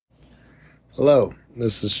Hello,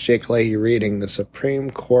 this is Jake Leahy reading the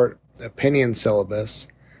Supreme Court opinion syllabus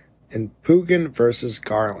in Pugin versus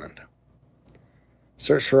Garland.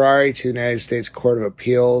 Certiorari to the United States Court of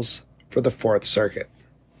Appeals for the Fourth Circuit.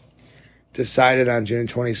 Decided on June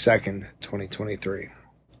 22, 2023.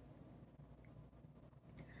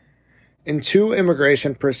 In two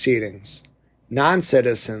immigration proceedings,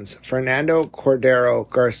 non-citizens Fernando Cordero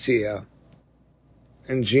Garcia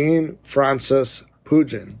and Jean Francis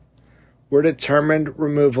Pugin were determined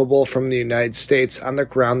removable from the United States on the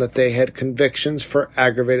ground that they had convictions for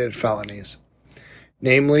aggravated felonies,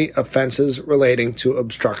 namely offenses relating to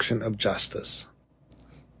obstruction of justice.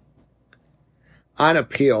 On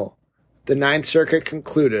appeal, the Ninth Circuit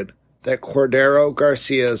concluded that Cordero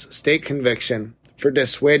Garcia's state conviction for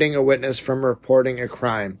dissuading a witness from reporting a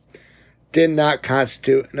crime did not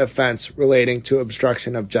constitute an offense relating to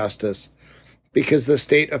obstruction of justice because the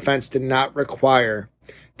state offense did not require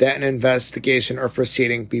that an investigation or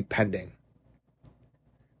proceeding be pending.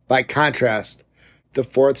 By contrast, the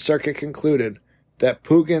Fourth Circuit concluded that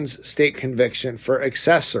Pugin's state conviction for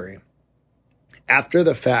accessory, after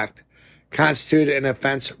the fact, constituted an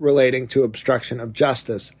offense relating to obstruction of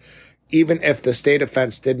justice, even if the state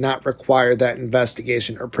offense did not require that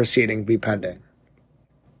investigation or proceeding be pending.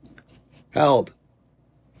 Held.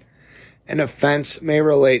 An offense may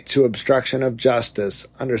relate to obstruction of justice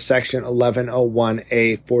under Section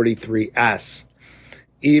 1101A43S,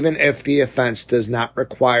 even if the offense does not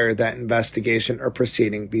require that investigation or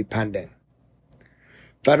proceeding be pending.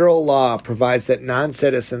 Federal law provides that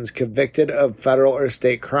non-citizens convicted of federal or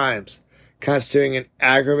state crimes constituting an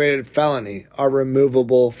aggravated felony are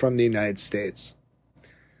removable from the United States.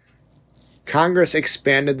 Congress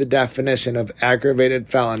expanded the definition of aggravated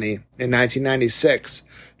felony in 1996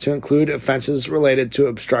 to include offenses related to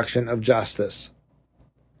obstruction of justice.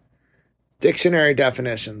 Dictionary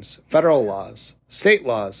definitions, federal laws, state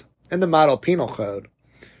laws, and the Model Penal Code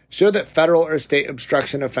show that federal or state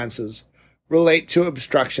obstruction offenses relate to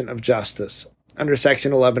obstruction of justice under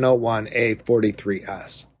Section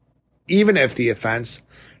 1101A43S, even if the offense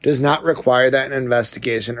does not require that an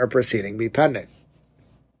investigation or proceeding be pending.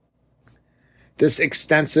 This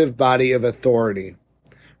extensive body of authority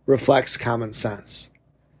reflects common sense.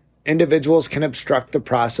 Individuals can obstruct the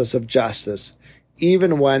process of justice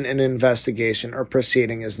even when an investigation or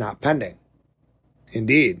proceeding is not pending.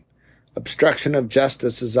 Indeed, obstruction of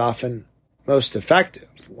justice is often most effective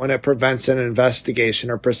when it prevents an investigation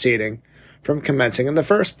or proceeding from commencing in the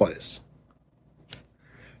first place.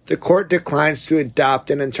 The court declines to adopt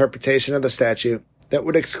an interpretation of the statute that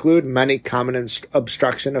would exclude many common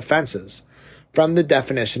obstruction offenses from the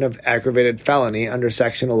definition of aggravated felony under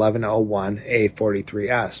Section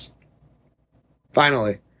 1101A43S.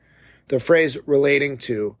 Finally, the phrase relating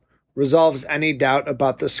to resolves any doubt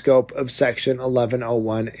about the scope of Section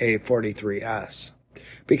 1101A43S,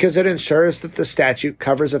 because it ensures that the statute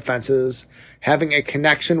covers offenses having a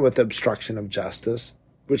connection with obstruction of justice,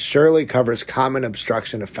 which surely covers common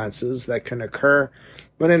obstruction offenses that can occur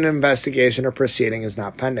when an investigation or proceeding is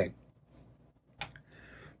not pending.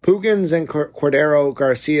 Pugin's and Cordero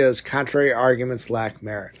Garcia's contrary arguments lack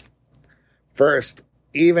merit. First,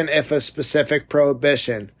 even if a specific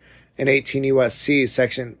prohibition in 18 U.S.C.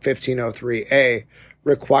 Section 1503A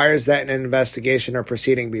requires that an investigation or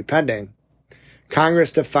proceeding be pending,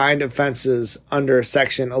 Congress defined offenses under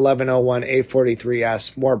Section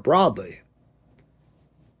 1101A43S more broadly.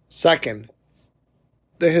 Second,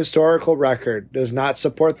 the historical record does not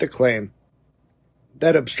support the claim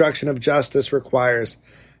that obstruction of justice requires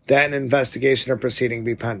that an investigation or proceeding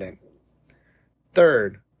be pending.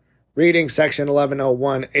 Third, reading Section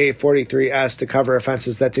 1101A43S to cover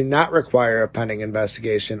offenses that do not require a pending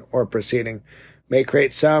investigation or proceeding may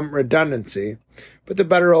create some redundancy, but the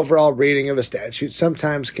better overall reading of a statute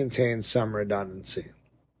sometimes contains some redundancy.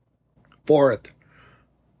 Fourth,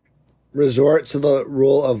 resort to the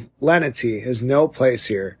rule of lenity has no place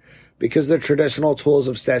here because the traditional tools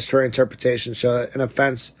of statutory interpretation show that an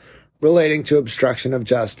offense relating to obstruction of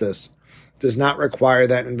justice does not require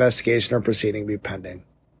that investigation or proceeding be pending.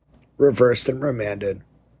 Reversed and remanded.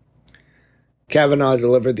 Kavanaugh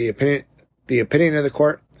delivered the opinion of the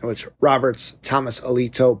court, in which Roberts, Thomas,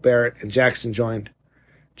 Alito, Barrett, and Jackson joined.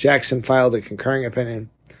 Jackson filed a concurring opinion.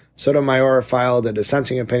 Sotomayor filed a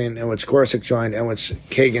dissenting opinion, in which Gorsuch joined, and which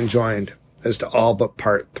Kagan joined, as to all but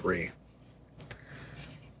Part 3.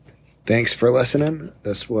 Thanks for listening.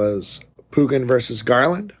 This was Pugin versus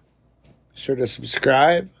Garland. Be sure to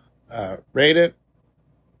subscribe, rate it,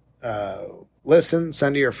 listen,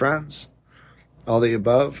 send to your friends, all the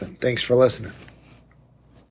above, and thanks for listening.